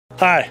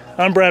Hi,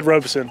 I'm Brad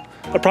Robeson,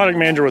 a product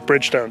manager with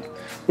Bridgestone.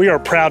 We are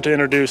proud to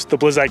introduce the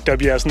Blizzak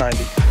WS90.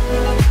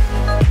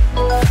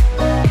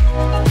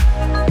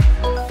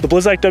 The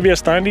Blizzak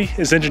WS90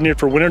 is engineered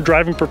for winter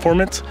driving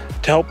performance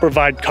to help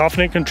provide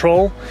confident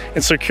control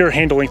and secure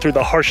handling through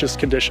the harshest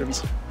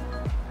conditions.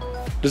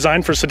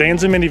 Designed for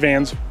sedans and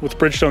minivans with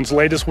Bridgestone's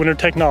latest winter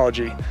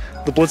technology,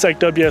 the Blizzak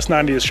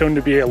WS90 is shown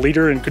to be a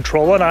leader in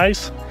control on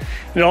ice,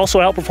 and it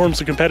also outperforms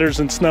the competitors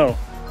in snow.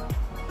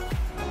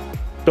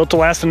 Built to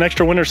last an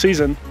extra winter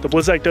season, the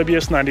Blizzak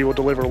WS90 will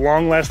deliver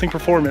long-lasting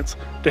performance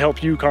to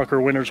help you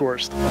conquer winter's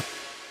worst.